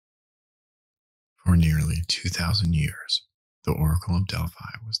For nearly 2,000 years, the Oracle of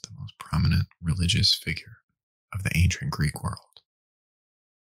Delphi was the most prominent religious figure of the ancient Greek world.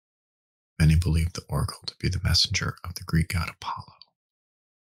 Many believed the oracle to be the messenger of the Greek god Apollo.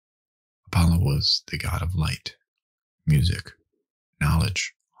 Apollo was the god of light, music,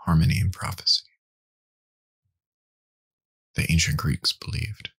 knowledge, harmony, and prophecy. The ancient Greeks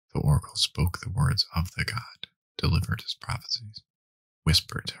believed the oracle spoke the words of the god, delivered his prophecies,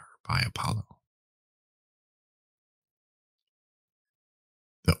 whispered to her by Apollo.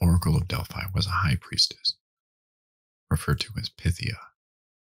 The Oracle of Delphi was a high priestess, referred to as Pythia,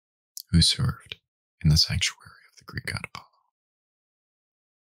 who served in the sanctuary of the Greek god Apollo.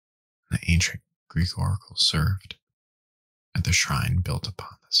 The ancient Greek oracle served at the shrine built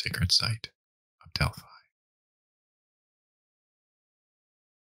upon the sacred site of Delphi.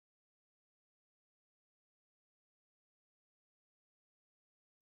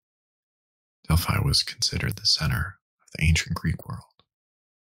 Delphi was considered the center of the ancient Greek world.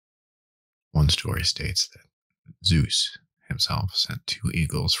 One story states that Zeus himself sent 2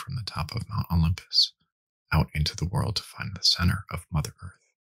 eagles from the top of Mount Olympus out into the world to find the center of Mother Earth.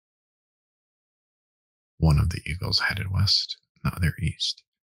 One of the eagles headed west, and the other east.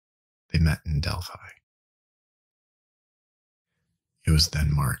 They met in Delphi. It was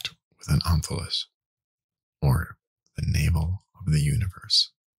then marked with an omphalos, or the navel of the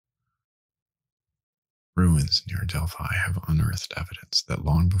universe. Ruins near Delphi have unearthed evidence that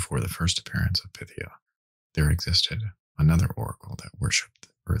long before the first appearance of Pythia, there existed another oracle that worshipped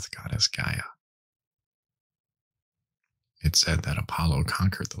the earth goddess Gaia. It said that Apollo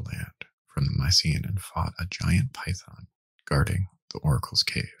conquered the land from the Mycenaean and fought a giant python guarding the oracle's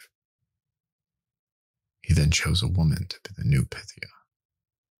cave. He then chose a woman to be the new Pythia.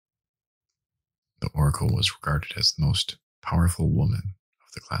 The oracle was regarded as the most powerful woman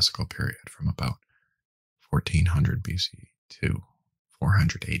of the classical period from about 1400 BC to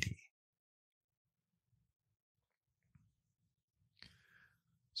 400 AD.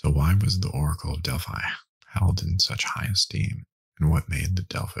 So why was the Oracle of Delphi held in such high esteem, and what made the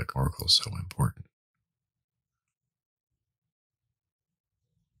Delphic oracle so important?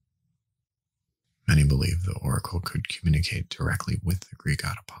 Many believe the oracle could communicate directly with the Greek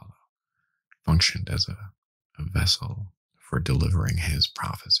god Apollo, functioned as a vessel for delivering his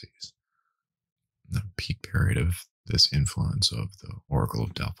prophecies. The peak period of this influence of the Oracle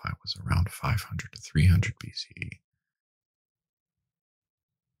of Delphi was around 500 to 300 BCE.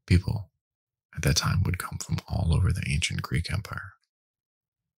 People at that time would come from all over the ancient Greek Empire,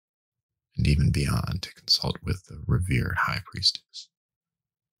 and even beyond, to consult with the revered high priestess.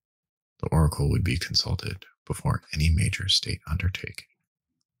 The oracle would be consulted before any major state undertaking.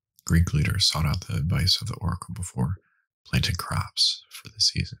 Greek leaders sought out the advice of the oracle before planting crops for the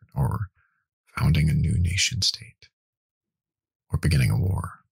season, or founding a new nation state, or beginning a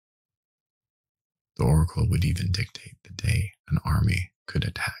war. The oracle would even dictate the day an army could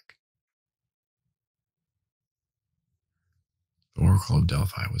attack. The Oracle of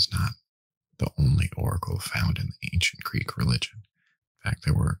Delphi was not the only oracle found in the ancient Greek religion. In fact,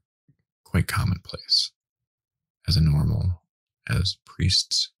 they were quite commonplace, as normal as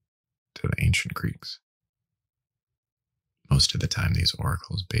priests to the ancient Greeks. Most of the time, these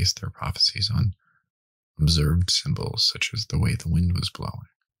oracles based their prophecies on observed symbols, such as the way the wind was blowing.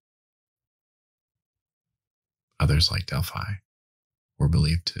 Others, like Delphi, were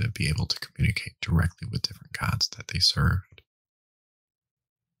believed to be able to communicate directly with different gods that they served.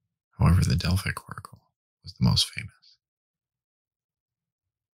 However, the Delphic oracle was the most famous.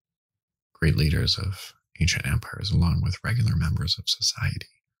 Great leaders of ancient empires, along with regular members of society,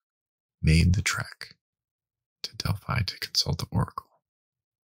 made the trek to Delphi to consult the oracle.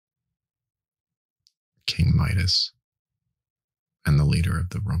 King Midas and the leader of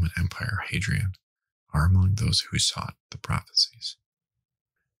the Roman Empire, Hadrian, are among those who sought the prophecies.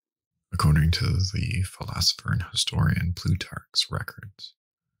 According to the philosopher and historian Plutarch's records,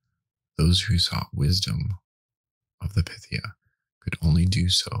 those who sought wisdom of the Pythia could only do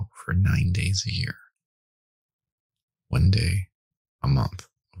so for 9 days a year. 1 day a month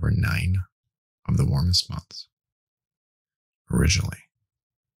over 9 of the warmest months. Originally,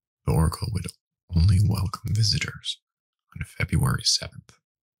 the oracle would only welcome visitors on February 7th,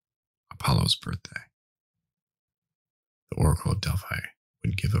 Apollo's birthday. The Oracle of Delphi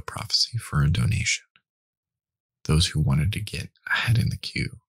would give a prophecy for a donation. Those who wanted to get ahead in the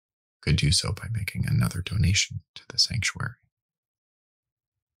queue could do so by making another donation to the sanctuary.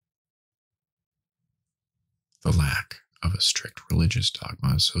 The lack of a strict religious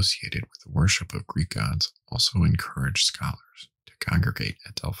dogma associated with the worship of Greek gods also encouraged scholars to congregate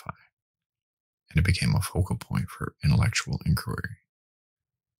at Delphi and it became a focal point for intellectual inquiry,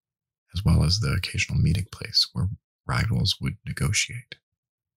 as well as the occasional meeting place where rivals would negotiate.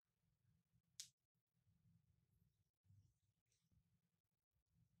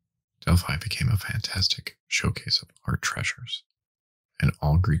 Delphi became a fantastic showcase of art treasures, and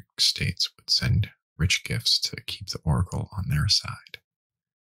all Greek states would send rich gifts to keep the oracle on their side.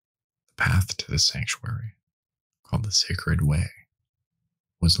 The path to the sanctuary, called the Sacred Way,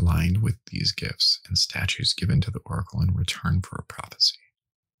 was lined with these gifts and statues given to the oracle in return for a prophecy.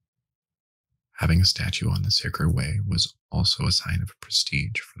 Having a statue on the Sacred Way was also a sign of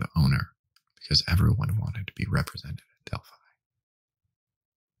prestige for the owner, because everyone wanted to be represented at Delphi.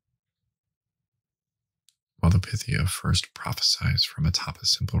 While the Pythia first prophesied from atop a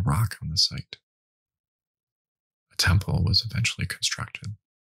simple rock on the site, a temple was eventually constructed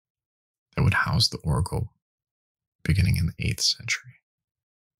that would house the oracle beginning in the 8th century.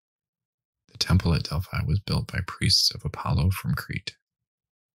 The temple at Delphi was built by priests of Apollo from Crete.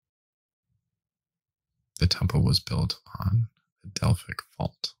 The temple was built on the Delphic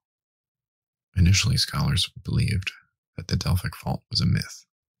fault. Initially, scholars believed that the Delphic fault was a myth,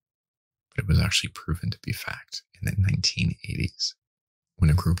 but it was actually proven to be fact in the 1980s, when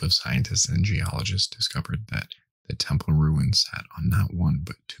a group of scientists and geologists discovered that the temple ruins sat on not one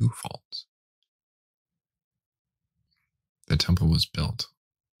but 2 faults. The temple was built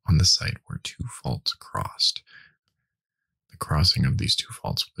on the site where 2 faults crossed. The crossing of these 2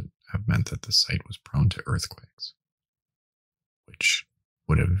 faults would have meant that the site was prone to earthquakes, which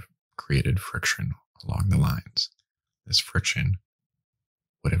would have created friction along the lines. This friction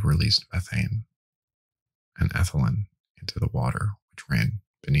would have released methane and ethylene into the water which ran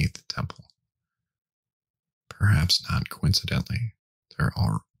beneath the temple. Perhaps not coincidentally, there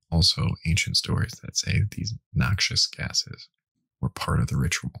are also ancient stories that say these noxious gases were part of the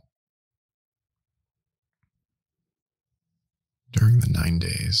ritual. During the 9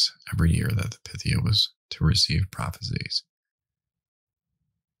 days every year that the Pythia was to receive prophecies,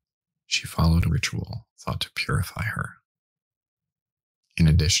 she followed a ritual thought to purify her. In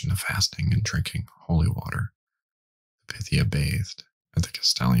addition to fasting and drinking holy water, the Pythia bathed at the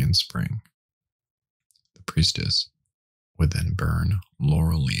Castalian spring. The priestess would then burn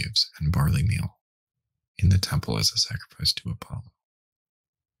laurel leaves and barley meal in the temple as a sacrifice to Apollo.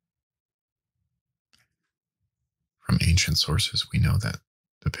 From ancient sources, we know that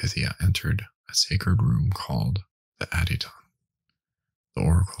the Pythia entered a sacred room called the Adyton. The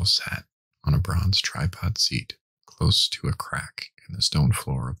oracle sat on a bronze tripod seat close to a crack in the stone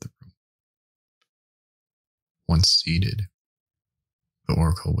floor of the room. Once seated, the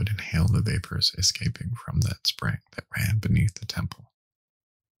oracle would inhale the vapors escaping from that spring that ran beneath the temple.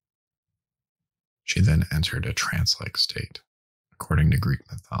 She then entered a trance-like state. According to Greek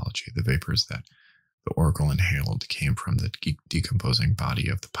mythology, the vapors that the oracle inhaled came from the decomposing body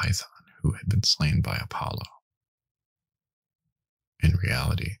of the Python who had been slain by Apollo. In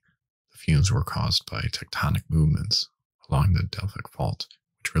reality, the fumes were caused by tectonic movements along the Delphic fault,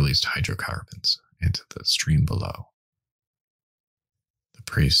 which released hydrocarbons into the stream below. The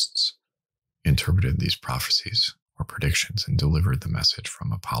priests interpreted these prophecies or predictions and delivered the message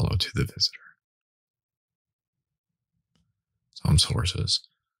from Apollo to the visitor. Some sources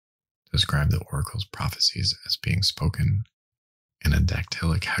describe the oracle's prophecies as being spoken in a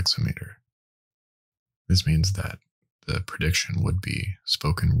dactylic hexameter. This means that the prediction would be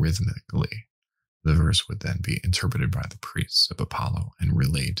spoken rhythmically. The verse would then be interpreted by the priests of Apollo and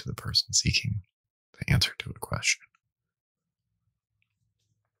relayed to the person seeking the answer to a question.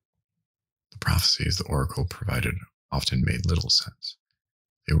 The prophecies the oracle provided often made little sense.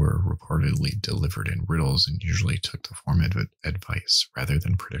 They were reportedly delivered in riddles and usually took the form of advice rather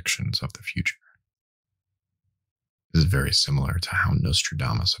than predictions of the future. This is very similar to how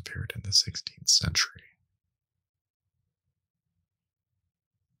Nostradamus appeared in the 16th century.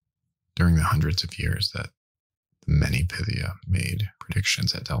 During the hundreds of years that the many Pythia made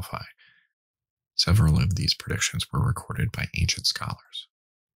predictions at Delphi, several of these predictions were recorded by ancient scholars.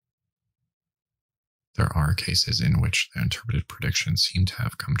 There are cases in which the interpreted predictions seem to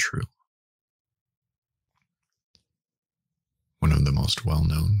have come true. One of the most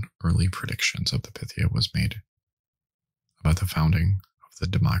well-known early predictions of the Pythia was made about the founding of the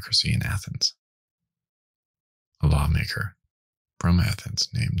democracy in Athens. A lawmaker from Athens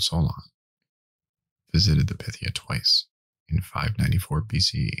named Solon visited the Pythia twice in 594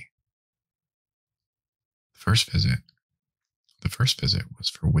 BCE. The first visit was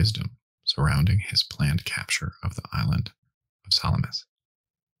for wisdom surrounding his planned capture of the island of Salamis.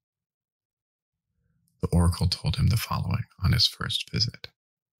 The oracle told him the following on his first visit.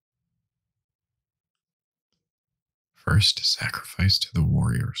 First sacrifice to the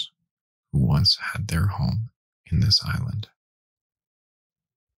warriors who once had their home in this island,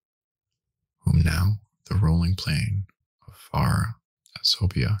 whom now the rolling plain of far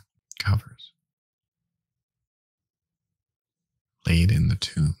Asobia covers. Laid in the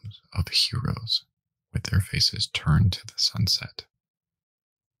tombs of heroes with their faces turned to the sunset.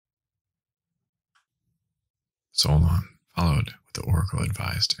 Solon followed what the oracle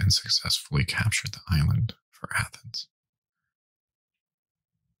advised and successfully captured the island for Athens.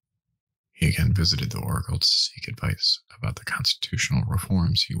 He again visited the oracle to seek advice about the constitutional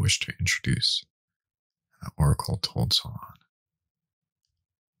reforms he wished to introduce. The oracle told Solon,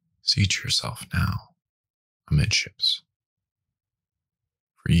 "Seat yourself now amidships.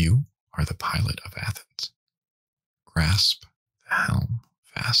 For you are the pilot of Athens. Grasp the helm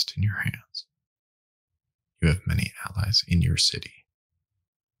fast in your hands. You have many allies in your city."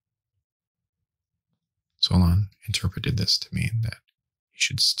 Solon interpreted this to mean that he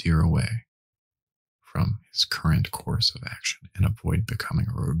should steer away from his current course of action and avoid becoming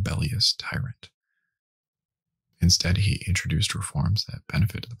a rebellious tyrant. Instead, he introduced reforms that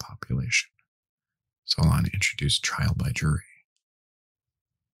benefited the population. Solon introduced trial by jury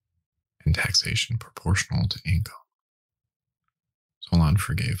and taxation proportional to income. Solon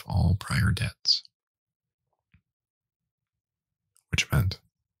forgave all prior debts, which meant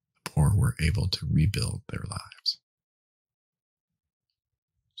the poor were able to rebuild their lives.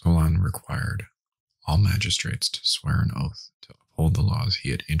 Solon required all magistrates to swear an oath to uphold the laws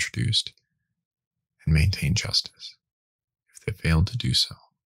he had introduced and maintain justice. If they failed to do so,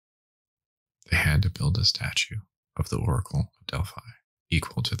 they had to build a statue of the Oracle of Delphi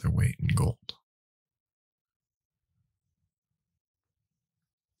equal to their weight in gold.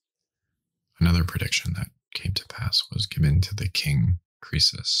 Another prediction that came to pass was given to the king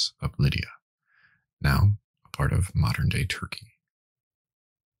Croesus of Lydia, now a part of modern-day Turkey.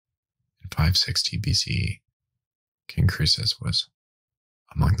 In 560 BCE, King Croesus was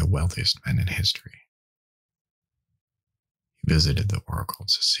among the wealthiest men in history. He visited the oracle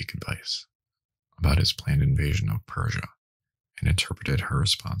to seek advice about his planned invasion of Persia and interpreted her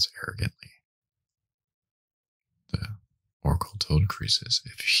response arrogantly. The oracle told Croesus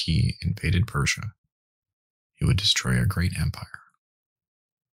if he invaded Persia, he would destroy a great empire.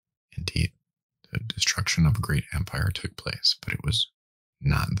 Indeed, the destruction of a great empire took place, but it was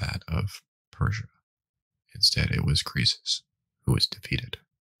not that of Persia. Instead, it was Croesus who was defeated.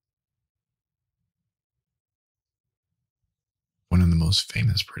 One of the most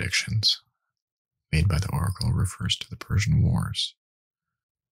famous predictions made by the oracle refers to the Persian Wars.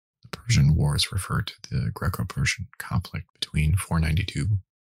 The Persian Wars refer to the Greco-Persian conflict between 492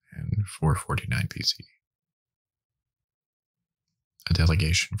 and 449 BC. A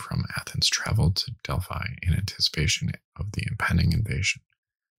delegation from Athens traveled to Delphi in anticipation of the impending invasion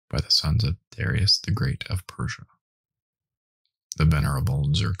by the sons of Darius the Great of Persia, the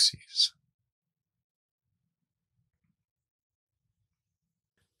venerable Xerxes.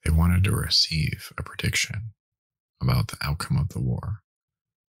 They wanted to receive a prediction about the outcome of the war.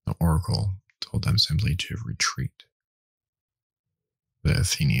 The oracle told them simply to retreat. The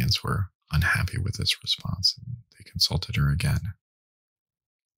Athenians were unhappy with this response, and they consulted her again.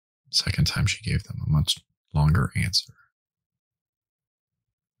 The second time she gave them a much longer answer.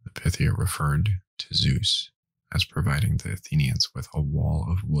 The Pythia referred to Zeus as providing the Athenians with a wall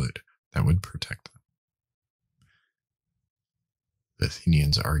of wood that would protect them. The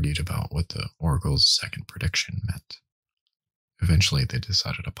Athenians argued about what the oracle's second prediction meant. Eventually, they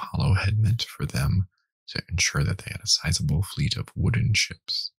decided Apollo had meant for them to ensure that they had a sizable fleet of wooden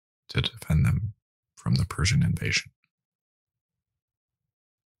ships to defend them from the Persian invasion.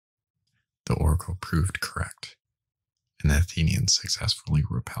 The oracle proved correct, and the Athenians successfully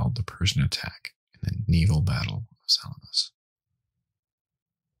repelled the Persian attack in the naval battle of Salamis.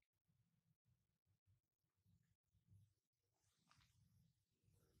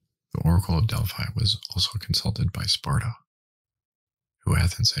 The Oracle of Delphi was also consulted by Sparta, who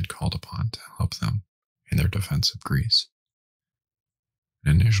Athens had called upon to help them in their defense of Greece.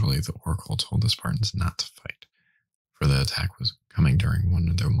 And initially, the oracle told the Spartans not to fight, for the attack was coming during one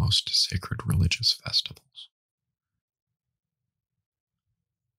of their most sacred religious festivals.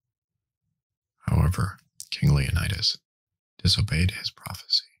 However, King Leonidas disobeyed his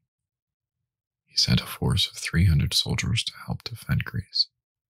prophecy. He sent a force of 300 soldiers to help defend Greece.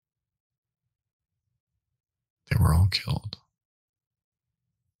 They were all killed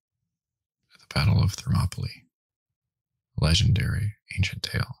at the Battle of Thermopylae, a legendary ancient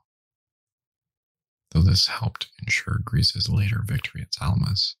tale. Though this helped ensure Greece's later victory at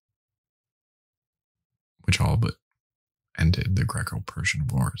Salamis, which all but ended the Greco-Persian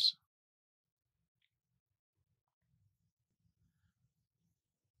Wars.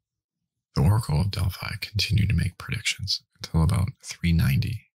 The Oracle of Delphi continued to make predictions until about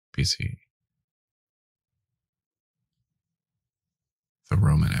 390 BC. The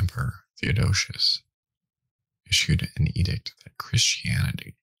Roman Emperor Theodosius issued an edict that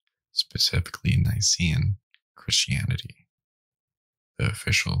Christianity, specifically Nicene Christianity, the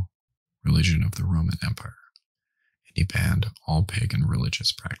official religion of the Roman Empire, and he banned all pagan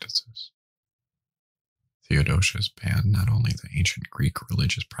religious practices. Theodosius banned not only the ancient Greek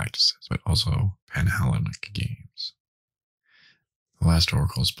religious practices, but also Pan-Hellenic games. The last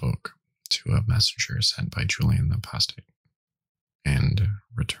oracle spoke to a messenger sent by Julian the Apostate and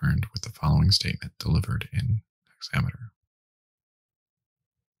returned with the following statement delivered in hexameter.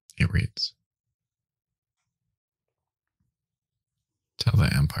 It reads, "Tell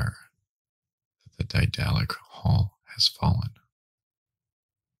the empire that the Daedalic hall has fallen.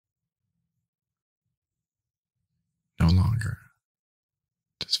 No longer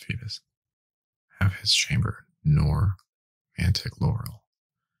does Phoebus have his chamber, nor mantic laurel,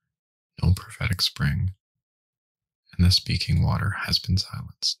 no prophetic spring, and the speaking water has been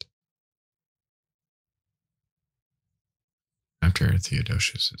silenced." After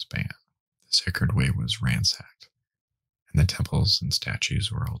Theodosius's ban, the sacred way was ransacked, and the temples and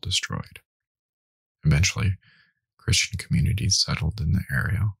statues were all destroyed. Eventually, Christian communities settled in the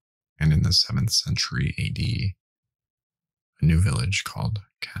area, and in the 7th century AD, a new village called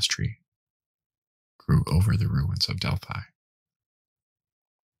Castri grew over the ruins of Delphi.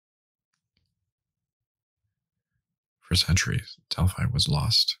 For centuries, Delphi was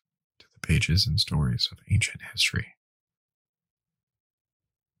lost to the pages and stories of ancient history.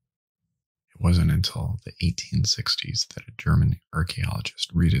 It wasn't until the 1860s that a German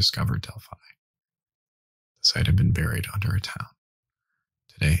archaeologist rediscovered Delphi. The site had been buried under a town.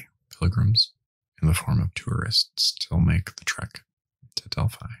 Today, pilgrims, in the form of tourists, still make the trek to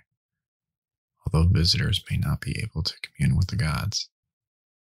Delphi. Although visitors may not be able to commune with the gods,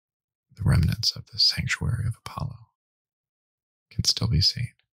 the remnants of the sanctuary of Apollo can still be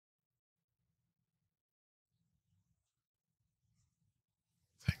seen.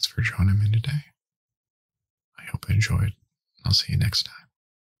 Thanks for joining me today. I hope you enjoyed, and I'll see you next time.